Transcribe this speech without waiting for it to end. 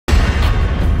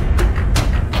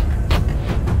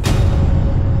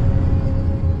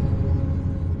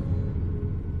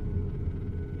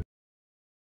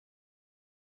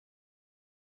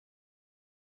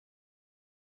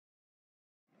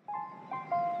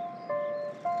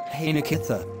Hey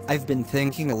Nikita, I've been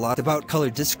thinking a lot about color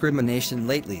discrimination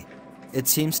lately. It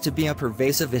seems to be a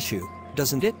pervasive issue,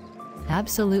 doesn't it?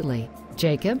 Absolutely,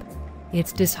 Jacob.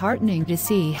 It's disheartening to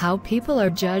see how people are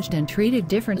judged and treated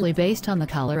differently based on the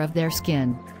color of their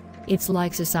skin. It's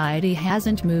like society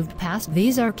hasn't moved past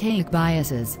these archaic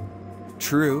biases.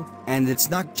 True, and it's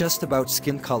not just about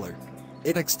skin color.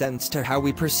 It extends to how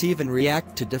we perceive and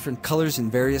react to different colors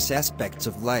in various aspects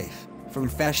of life, from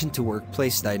fashion to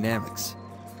workplace dynamics.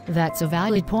 That's a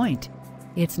valid point.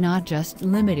 It's not just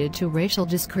limited to racial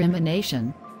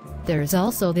discrimination. There's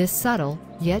also this subtle,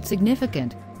 yet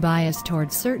significant, bias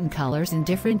towards certain colors in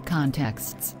different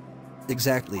contexts.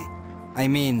 Exactly. I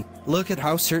mean, look at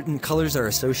how certain colors are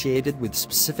associated with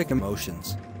specific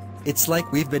emotions. It's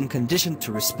like we've been conditioned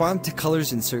to respond to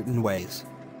colors in certain ways.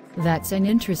 That's an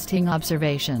interesting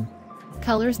observation.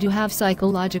 Colors do have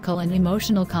psychological and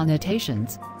emotional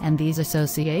connotations, and these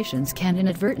associations can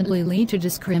inadvertently lead to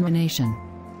discrimination.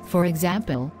 For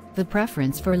example, the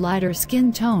preference for lighter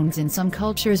skin tones in some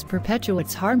cultures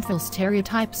perpetuates harmful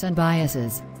stereotypes and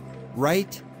biases.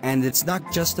 Right, and it's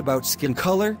not just about skin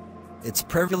color. It's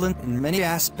prevalent in many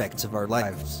aspects of our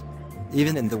lives.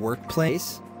 Even in the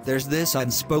workplace, there's this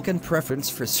unspoken preference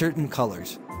for certain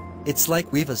colors. It's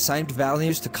like we've assigned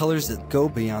values to colors that go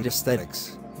beyond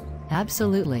aesthetics.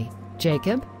 Absolutely,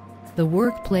 Jacob. The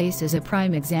workplace is a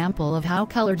prime example of how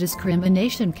color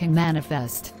discrimination can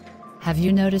manifest. Have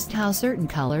you noticed how certain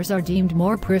colors are deemed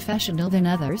more professional than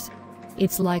others?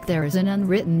 It's like there is an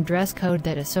unwritten dress code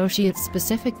that associates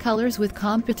specific colors with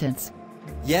competence.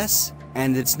 Yes,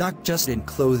 and it's not just in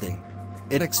clothing.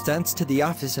 It extends to the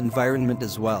office environment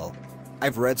as well.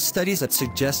 I've read studies that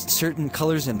suggest certain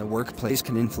colors in the workplace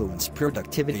can influence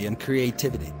productivity and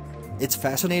creativity. It's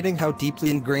fascinating how deeply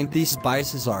ingrained these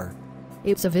biases are.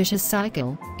 It's a vicious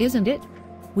cycle, isn't it?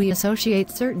 We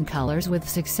associate certain colors with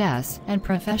success and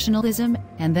professionalism,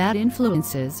 and that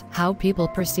influences how people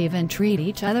perceive and treat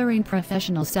each other in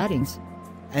professional settings.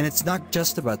 And it's not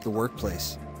just about the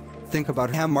workplace. Think about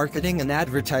how marketing and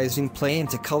advertising play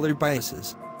into color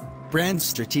biases. Brands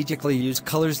strategically use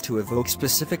colors to evoke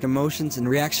specific emotions and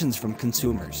reactions from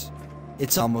consumers.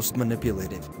 It's almost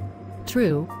manipulative.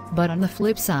 True, but on the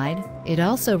flip side, it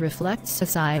also reflects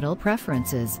societal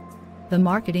preferences. The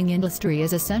marketing industry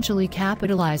is essentially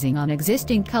capitalizing on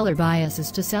existing color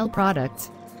biases to sell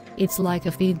products. It's like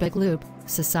a feedback loop.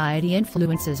 Society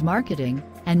influences marketing,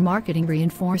 and marketing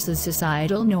reinforces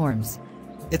societal norms.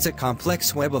 It's a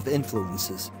complex web of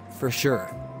influences, for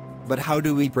sure. But how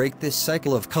do we break this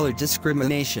cycle of color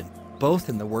discrimination, both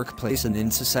in the workplace and in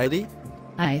society?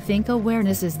 I think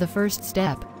awareness is the first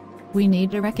step. We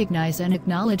need to recognize and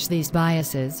acknowledge these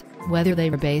biases, whether they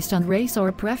are based on race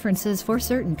or preferences for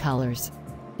certain colors.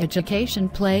 Education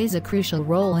plays a crucial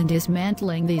role in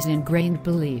dismantling these ingrained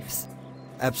beliefs.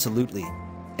 Absolutely.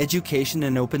 Education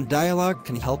and open dialogue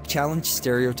can help challenge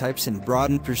stereotypes and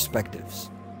broaden perspectives.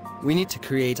 We need to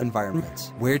create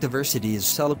environments where diversity is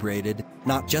celebrated,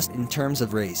 not just in terms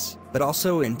of race, but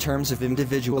also in terms of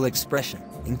individual expression,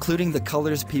 including the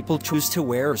colors people choose to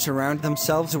wear or surround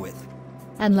themselves with.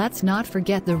 And let's not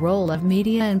forget the role of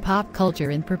media and pop culture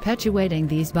in perpetuating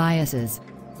these biases.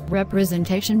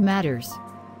 Representation matters.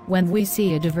 When we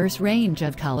see a diverse range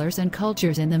of colors and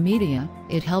cultures in the media,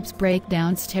 it helps break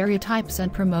down stereotypes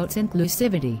and promotes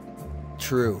inclusivity.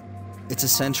 True. It's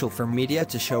essential for media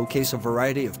to showcase a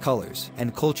variety of colors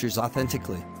and cultures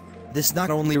authentically. This not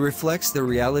only reflects the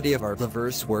reality of our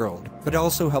diverse world, but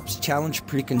also helps challenge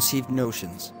preconceived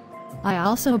notions. I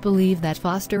also believe that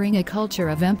fostering a culture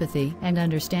of empathy and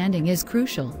understanding is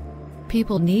crucial.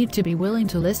 People need to be willing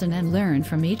to listen and learn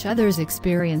from each other's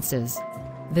experiences.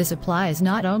 This applies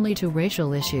not only to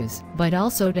racial issues, but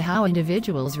also to how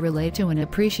individuals relate to and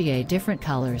appreciate different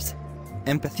colors.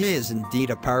 Empathy is indeed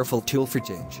a powerful tool for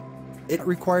change. It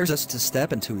requires us to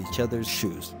step into each other's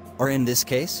shoes, or in this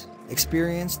case,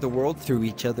 experience the world through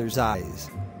each other's eyes.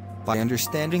 By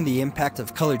understanding the impact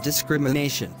of color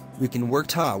discrimination, we can work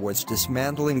towards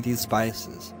dismantling these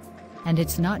biases. And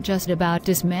it's not just about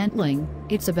dismantling,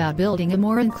 it's about building a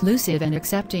more inclusive and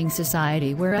accepting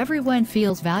society where everyone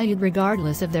feels valued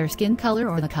regardless of their skin color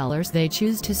or the colors they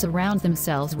choose to surround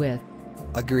themselves with.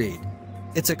 Agreed.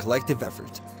 It's a collective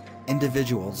effort.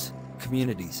 Individuals,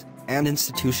 communities, and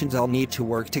institutions all need to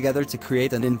work together to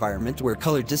create an environment where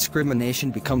color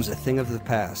discrimination becomes a thing of the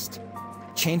past.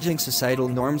 Changing societal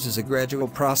norms is a gradual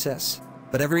process,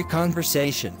 but every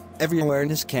conversation, every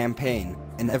awareness campaign,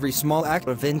 and every small act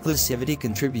of inclusivity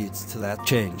contributes to that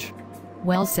change.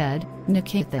 Well said,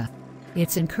 Nikita.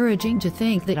 It's encouraging to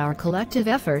think that our collective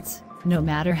efforts, no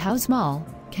matter how small,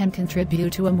 can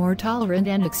contribute to a more tolerant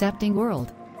and accepting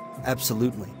world.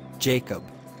 Absolutely, Jacob.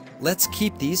 Let's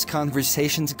keep these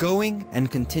conversations going and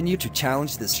continue to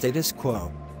challenge the status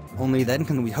quo. Only then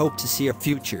can we hope to see a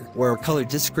future where color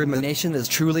discrimination is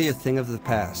truly a thing of the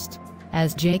past.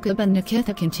 As Jacob and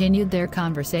Nikita continued their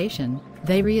conversation,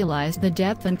 they realized the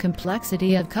depth and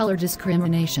complexity of color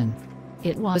discrimination.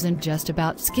 It wasn't just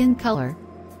about skin color.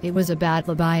 It was about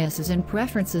the biases and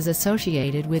preferences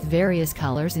associated with various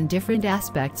colors in different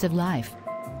aspects of life.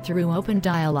 Through open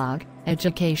dialogue,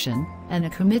 education, and a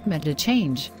commitment to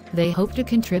change, they hope to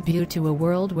contribute to a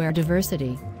world where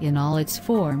diversity, in all its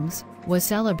forms, was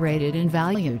celebrated and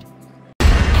valued.